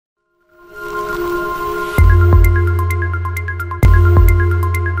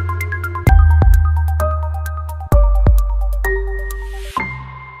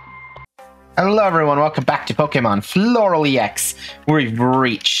Hello everyone, welcome back to Pokemon Floral EX. We've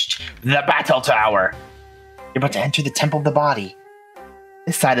reached the Battle Tower. You're about to enter the Temple of the Body.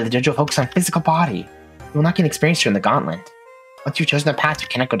 This side of the dungeon will focus on physical body. You will not gain experience during the gauntlet. Once you've chosen a path, you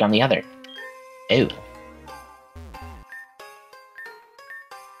cannot go down the other. Ew.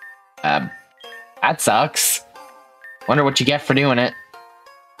 That sucks. Wonder what you get for doing it.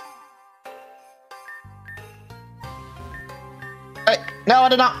 No, I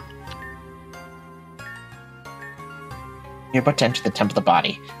did not. You're about to enter the Temple of the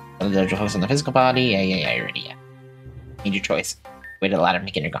Body. The dungeon focus on the physical body. Yeah, you're ready, yeah. Need your choice. Wait to the ladder to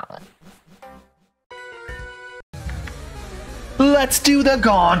begin your gauntlet. Let's do the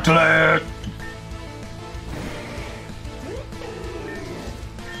gauntlet!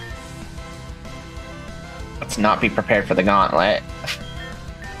 Let's not be prepared for the gauntlet.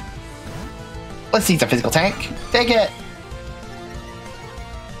 Let's use a physical tank. Take it!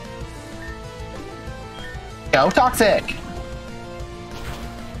 Go Toxic!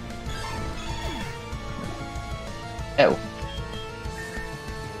 Oh.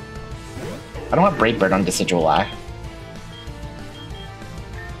 I don't want Brave Bird on Decidual Eye.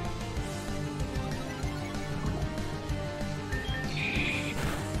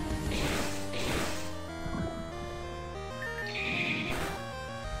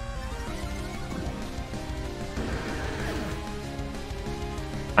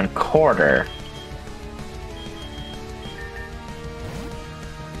 On Quarter.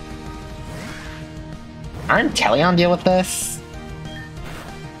 Aren't Teleon deal with this?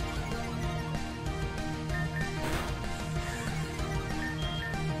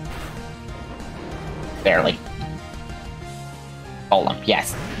 Barely. Hold on,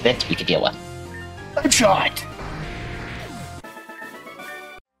 yes, this we could deal with. Good shot!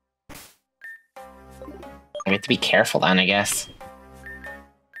 We have to be careful then, I guess.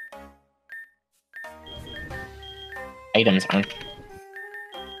 Items aren't.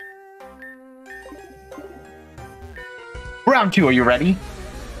 Round 2, are you ready?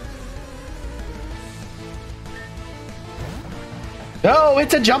 Oh,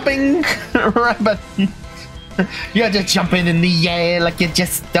 it's a jumping rabbit. You're just jumping in the air like you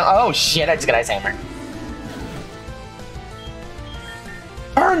just... Oh shit, I just got Ice Hammer.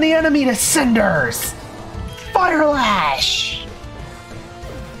 Burn the enemy to cinders! Fire Lash!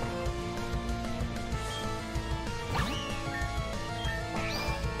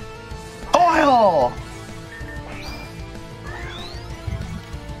 Oil!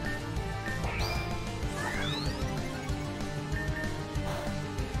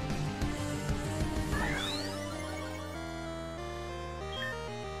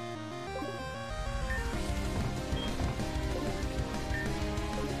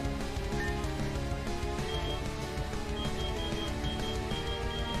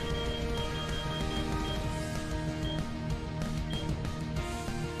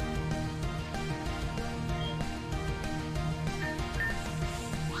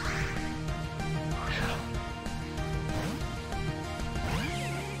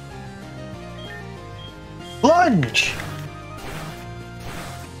 Lunge!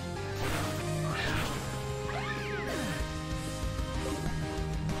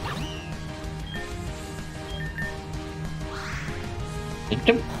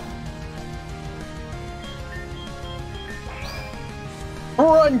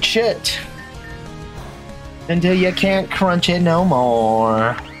 Crunch it! Until you can't crunch it no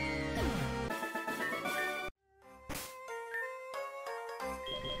more.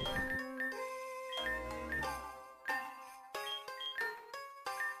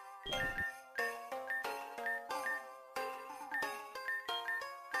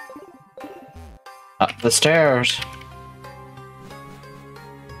 Up the stairs.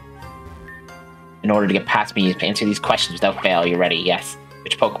 In order to get past me, you can answer these questions without fail. You're ready, yes.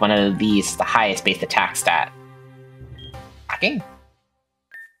 Which Pokemon of these is the highest base attack stat? Attacking?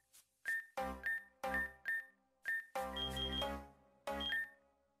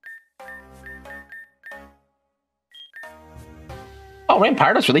 Oh,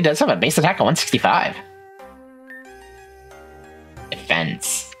 Rampardos really does have a base attack of 165.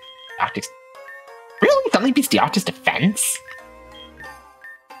 Defense. Deoxys. Really? Suddenly beats Deoxys defense?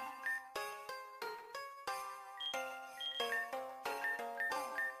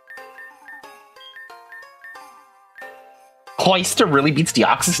 Cloyster really beats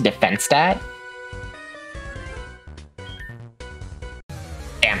Deoxys defense stat?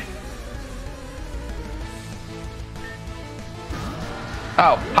 Damn.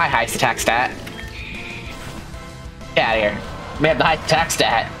 Oh, highest attack stat. Get out of here. We have the high attack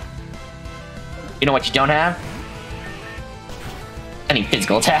stat. You know what you don't have? Any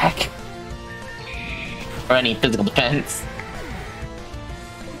physical attack. Or any physical defense.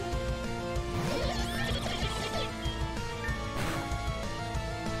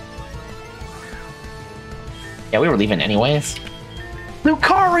 Yeah, we were leaving anyways.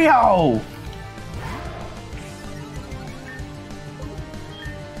 Lucario!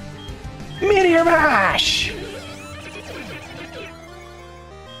 Meteor Mash!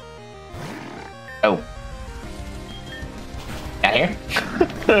 Oh. Got here?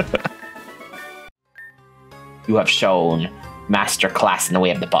 You have shown master class in the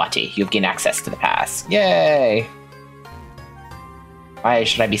way of the body. You've gained access to the past. Yay! Why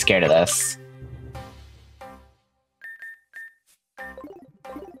should I be scared of this?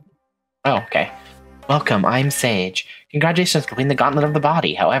 Oh, okay. Welcome, I'm Sage. Congratulations on completing the Gauntlet of the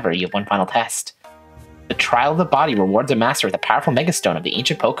Body. However, you have one final test. The Trial of the Body rewards a master with a powerful Megastone of the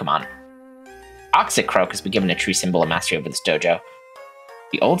ancient Pokemon. Toxicroak has been given a true symbol of mastery over this dojo.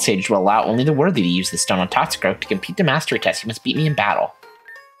 The old sage will allow only the worthy to use the stone on Toxicroak. To complete the mastery test, you must beat me in battle.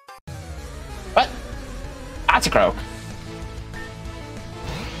 What? Toxicroak?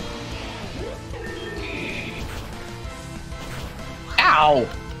 Ow!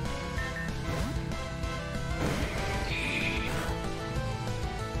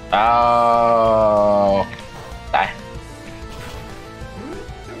 Oh. Die.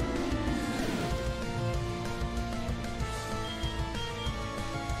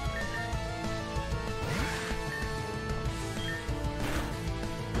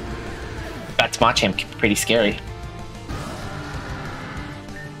 That Machamp pretty scary.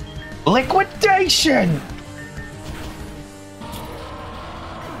 Liquidation!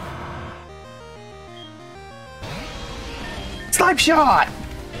 Slime Shot!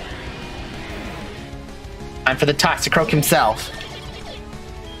 Time for the Toxicroak himself.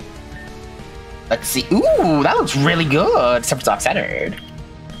 Let's see. Ooh, that looks really good. Except it's off-centered.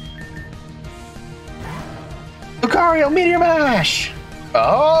 Lucario, Meteor Mash!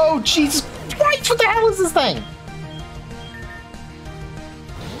 Oh, Jesus Christ, what the hell is this thing?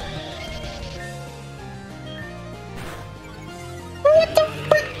 What the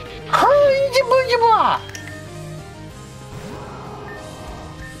frick?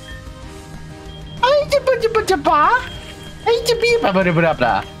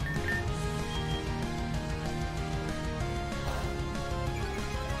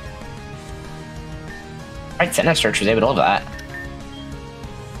 Right, Sinister was able to hold that.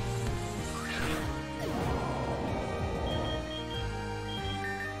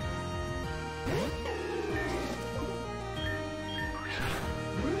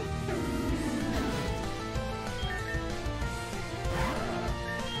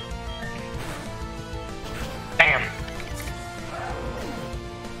 Damn.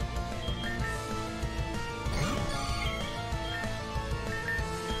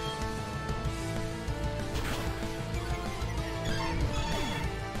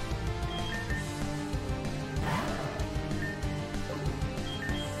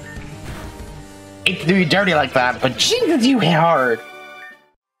 Hate to do you dirty like that, but Jesus, you hit hard.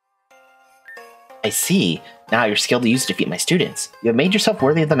 I see. Now you're skilled to use to defeat my students. You have made yourself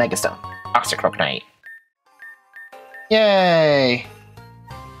worthy of the Megastone. Toxicroak Knight. Yay!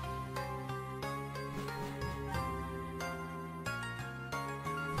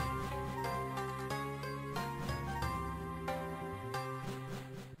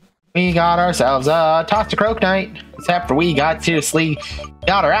 We got ourselves a Toxicroak Knight. Except for we got seriously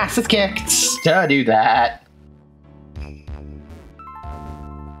got our asses kicked to do that.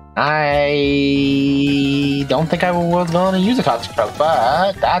 I don't think I was going to use a Toxicroak,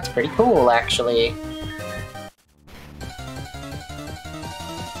 but that's pretty cool, actually.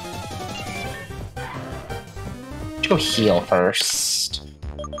 Let's go heal first.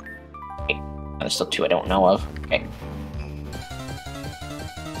 Okay. There's still two I don't know of. Okay.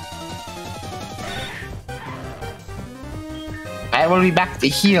 I will be back to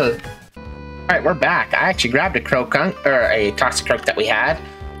heal. Alright, we're back. I actually grabbed a Croakunk, or a Toxicroak that we had,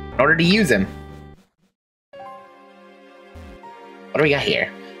 in order to use him. What do we got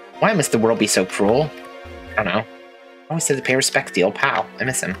here? Why must the world be so cruel? I don't know. I always said to pay respect to the old pal. I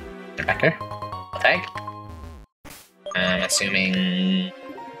miss him. Rebecca? What tag? I'm assuming...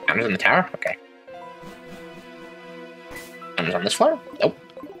 Counter's in the tower? Okay. Counter's on this floor? Nope.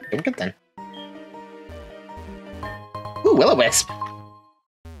 We're good then. Ooh, Will-O-Wisp.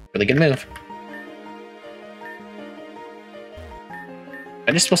 Really good move.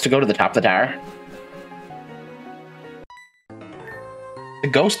 I'm just supposed to go to the top of the tower. The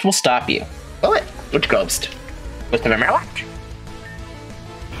ghost will stop you. Will it? Which ghost? Ghost of Emerald?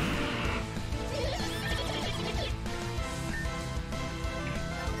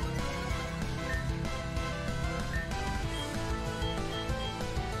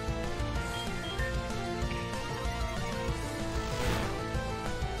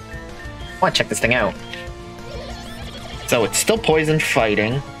 want to check this thing out. So it's still poison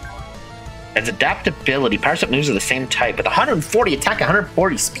fighting. Its adaptability, powers up moves are the same type, with 140 attack,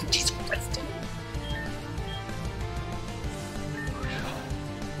 140 speed. Jesus Christ.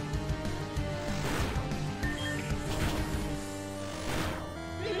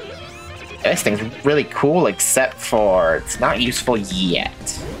 This thing's really cool, except for it's not useful yet.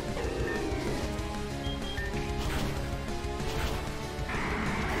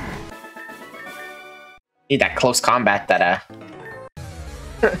 Need that close combat that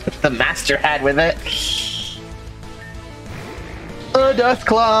the master had with it. The dust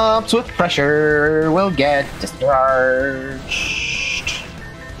clumps with pressure will get discharged.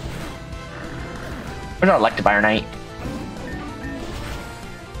 Where's our Electivire Knight?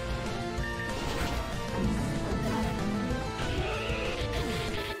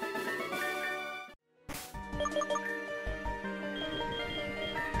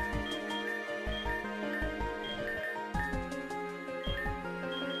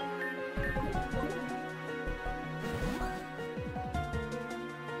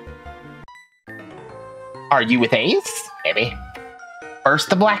 Are you with Ace? Maybe. First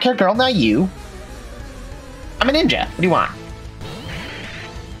the black hair girl, now you. I'm a ninja. What do you want?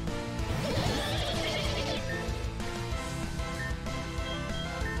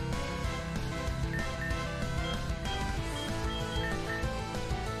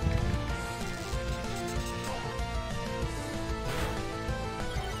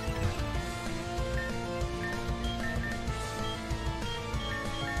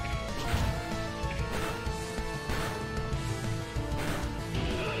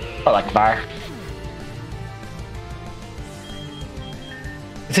 I like the bar.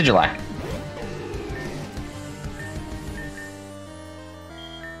 Sigilai.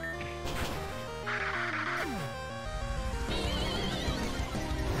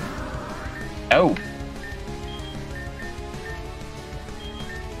 Oh.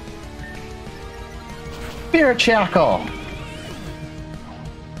 Spirit Shackle.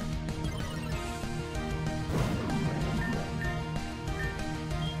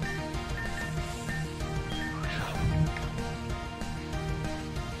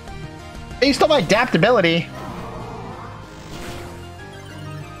 You still have adaptability.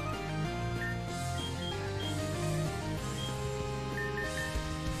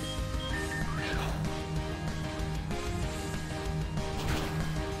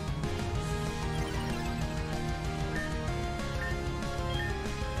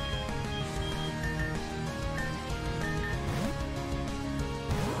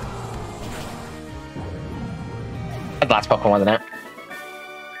 That's the last Pokemon, wasn't it?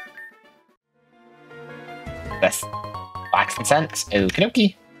 This. Wax and Sense. Okie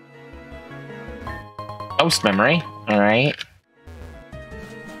dokie. Ghost Memory. Alright.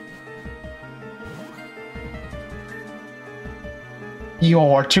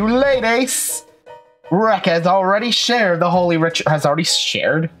 You're too late, Ace! Rekka has already shared the holy ritual. Has already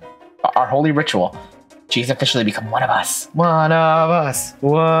shared our holy ritual. She's officially become one of us. One of us.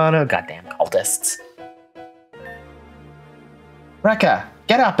 One of goddamn cultists. Rekka,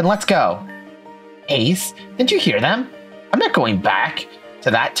 get up and let's go. Ace, didn't you hear them? I'm not going back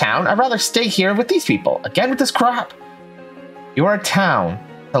to that town. I'd rather stay here with these people. Again with this crap. You're a town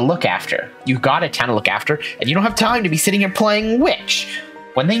to look after. You got a town to look after, and you don't have time to be sitting here playing witch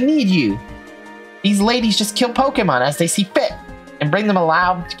when they need you. These ladies just kill Pokemon as they see fit and bring them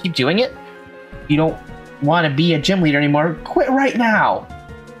allowed to keep doing it. If you don't want to be a gym leader anymore, quit right now.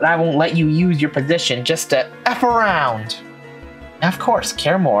 But I won't let you use your position just to F around. And of course,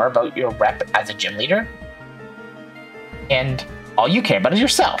 care more about your rep as a gym leader. And all you care about is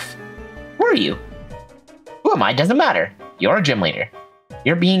yourself. Who are you? Who am I? Doesn't matter. You're a gym leader.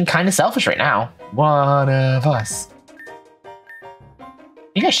 You're being kind of selfish right now. One of us.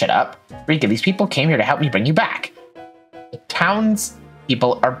 You guys shut up. Rika, these people came here to help me bring you back. The town's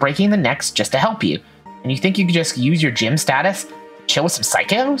people are breaking the necks just to help you. And you think you could just use your gym status to chill with some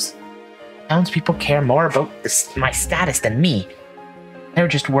psychos? Townspeople care more about my status than me. They're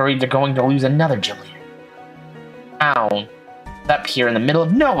just worried they're going to lose another gym leader. Town is up here in the middle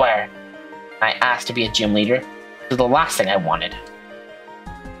of nowhere. I asked to be a gym leader. It was the last thing I wanted.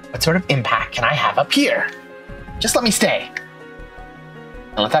 What sort of impact can I have up here? Just let me stay.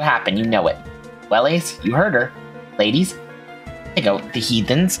 Don't let that happen, you know it. Well, Ace, you heard her. Ladies, take out the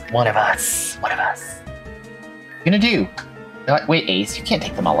heathens. One of us. One of us. What are you gonna do? They're like, wait, Ace, you can't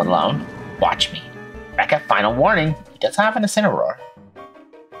take them all alone. Watch me. Rekka, final warning. He does have an Incineroar.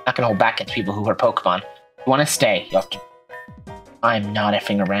 Not gonna hold back against people who are Pokemon. If you wanna stay, you have to... I'm not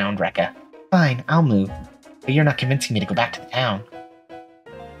effing around, Rekka. Fine, I'll move. But you're not convincing me to go back to the town.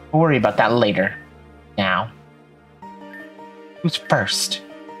 We'll worry about that later. Now. Who's first?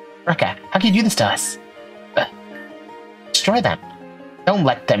 Rekka, how can you do this to us? Destroy them. Don't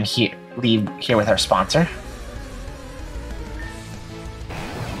let them leave here with our sponsor.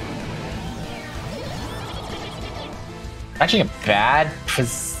 Actually, a bad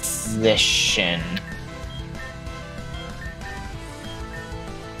position.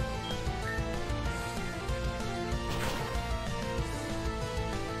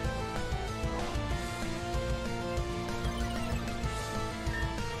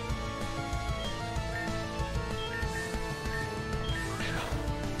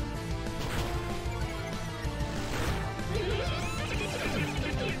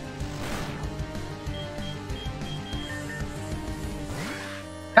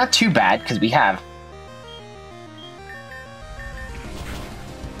 Not too bad, because we have.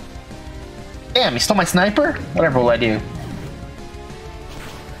 Damn, he stole my sniper? Whatever will I do?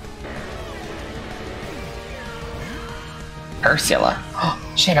 Ursula.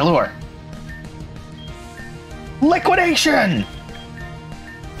 Oh, Chandelure. Liquidation!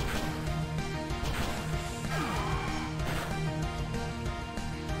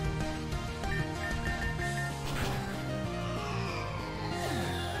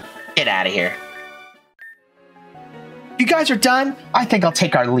 Get out of here. If you guys are done, I think I'll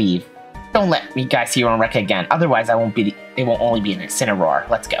take our leave. Don't let me guys see you on Rekka again, otherwise it won't only be an Incineroar.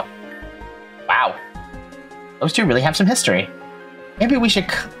 Let's go. Wow. Those two really have some history. Maybe we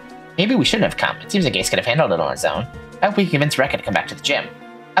shouldn't have come. It seems like Ace could have handled it on his own. I hope we can convince Rekka to come back to the gym.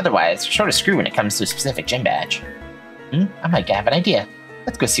 Otherwise, you're short of screw when it comes to a specific gym badge. I might have an idea.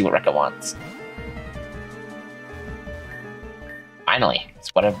 Let's go see what Rekka wants. Finally,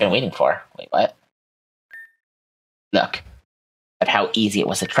 it's what I've been waiting for. Wait, what? Look, at how easy it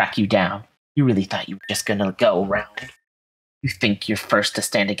was to track you down. You really thought you were just gonna go around. You think you're first to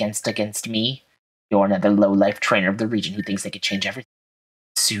stand against me? You're another low-life trainer of the region who thinks they could change everything.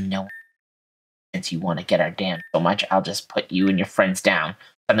 Soon no. Since you want to get our dam so much, I'll just put you and your friends down.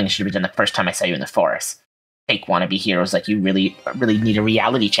 Something I should have done the first time I saw you in the forest. Fake wannabe heroes like you really need a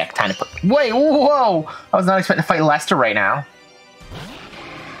reality check. Time to put. Wait, whoa! I was not expecting to fight Lester right now.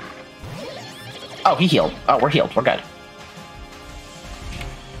 Oh, he healed. Oh, we're healed. We're good.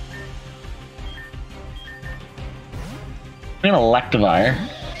 I'm gonna Electivire.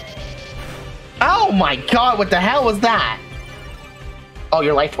 Oh my god, what the hell was that? Oh,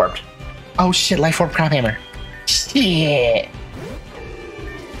 you're Life Warped. Oh shit, Life Warp Crop Hammer. Shit.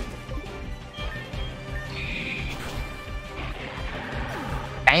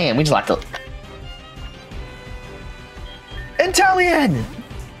 Damn, we just locked up. Inteleon!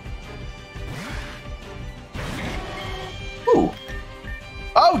 Ooh.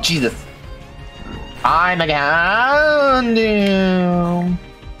 Oh, Jesus. I'm again.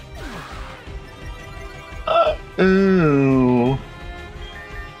 Ooh.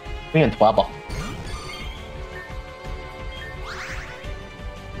 We're in trouble.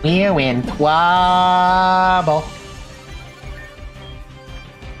 We're in trouble.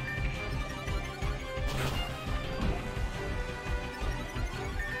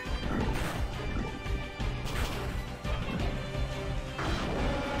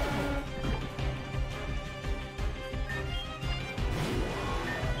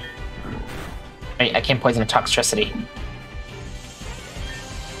 I can't poison with toxicity. I'm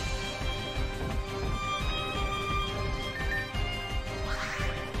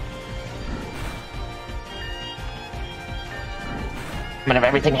gonna have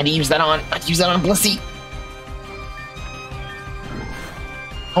everything I had to use that on. I had to use that on Blissey.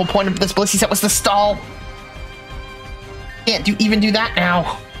 The whole point of this Blissey set was to stall. Can't even do that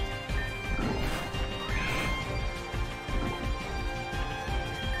now.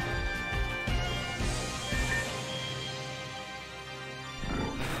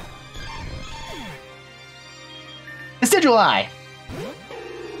 Vestigial Eye!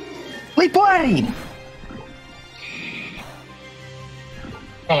 Leap Blade!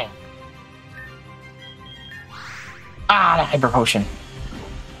 Dang. Ah, the Hyper Potion.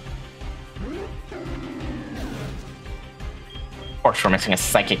 Of course, we're missing a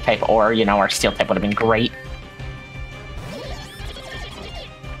Psychic type, or, you know, our Steel type would have been great.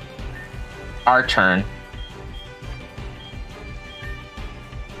 Our turn.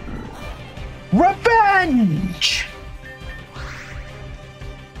 Revenge!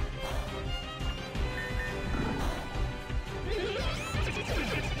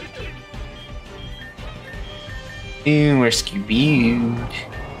 Ooh, we're skewed.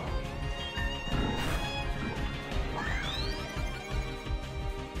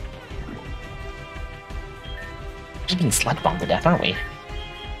 We've been slug bombed to death, aren't we?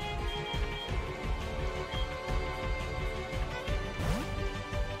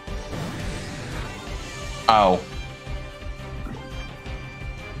 Oh.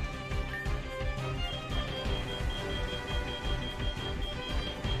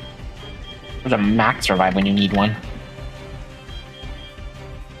 There's a max revive when you need one.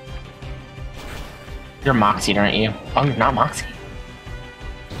 You're Moxied, aren't you? Oh, you're not Moxie.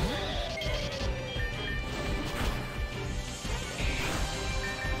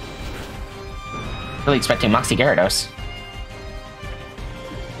 Really expecting Moxie Gyarados.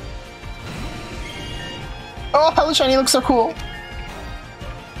 Oh, Hello Shiny looks so cool.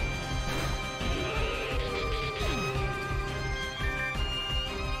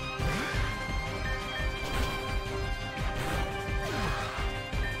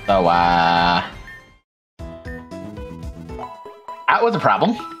 So, that was a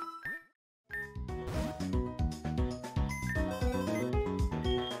problem.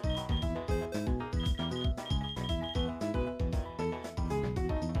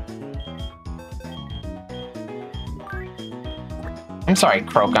 I'm sorry,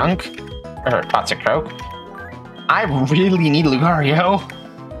 Croagunk. Or Toxic Croak. I really need Lucario.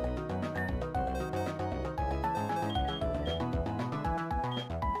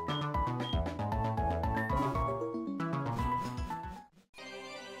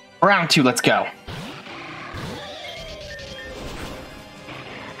 Round 2, let's go.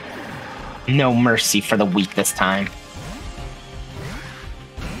 No mercy for the weak this time.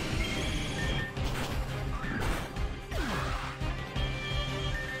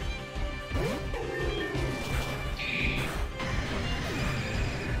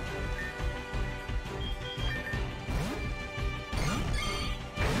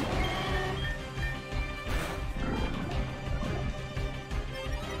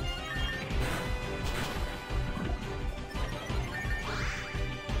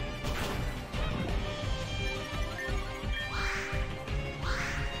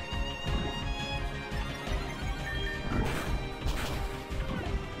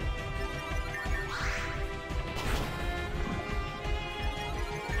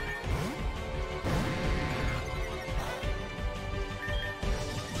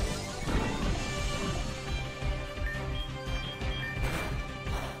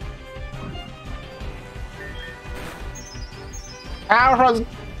 Ow, Frozen!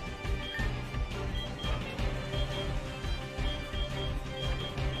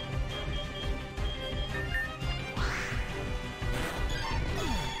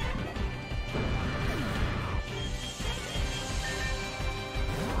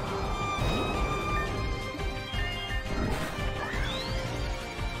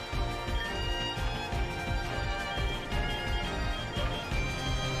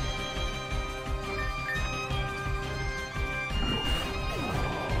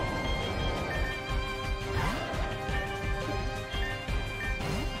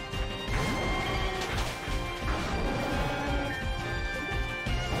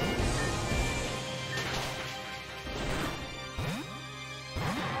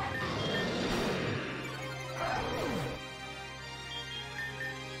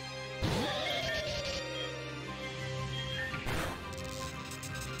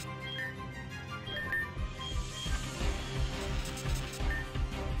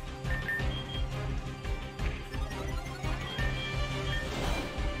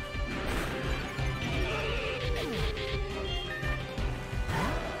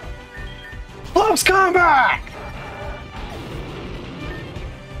 Close combat!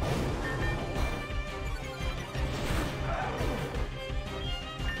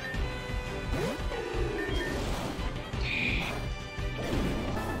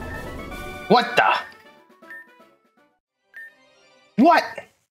 What the? What?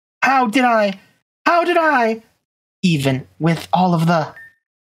 How did I? Even with all of the...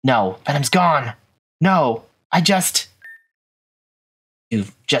 No, Venom's gone. No,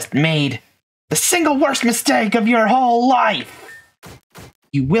 You've just made the single worst mistake of your whole life.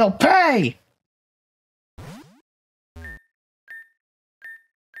 You will pay.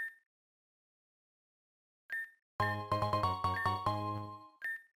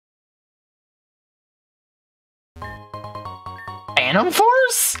 Phantom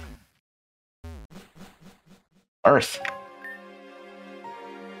Force? Earth.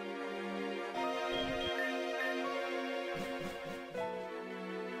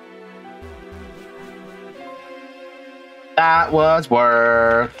 That was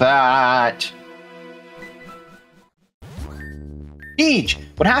worth that. Siege,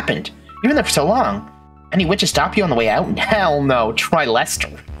 what happened? You've been there for so long. Any witches stop you on the way out? Hell no, try Lester.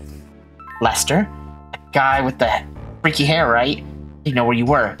 Lester? That guy with the freaky hair, right? Didn't know where you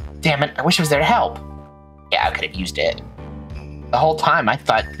were. Damn it, I wish I was there to help. Yeah, I could have used it. The whole time I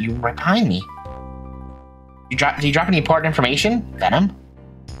thought you were right behind me. Did you drop any important information? Venom?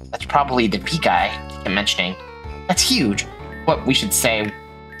 That's probably the V guy I'm mentioning. That's huge. What we should say...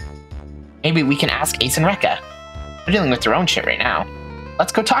 Maybe we can ask Ace and Rekka. They're dealing with their own shit right now.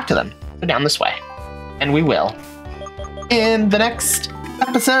 Let's go talk to them. Go down this way. And we will. In the next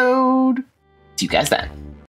episode. See you guys then.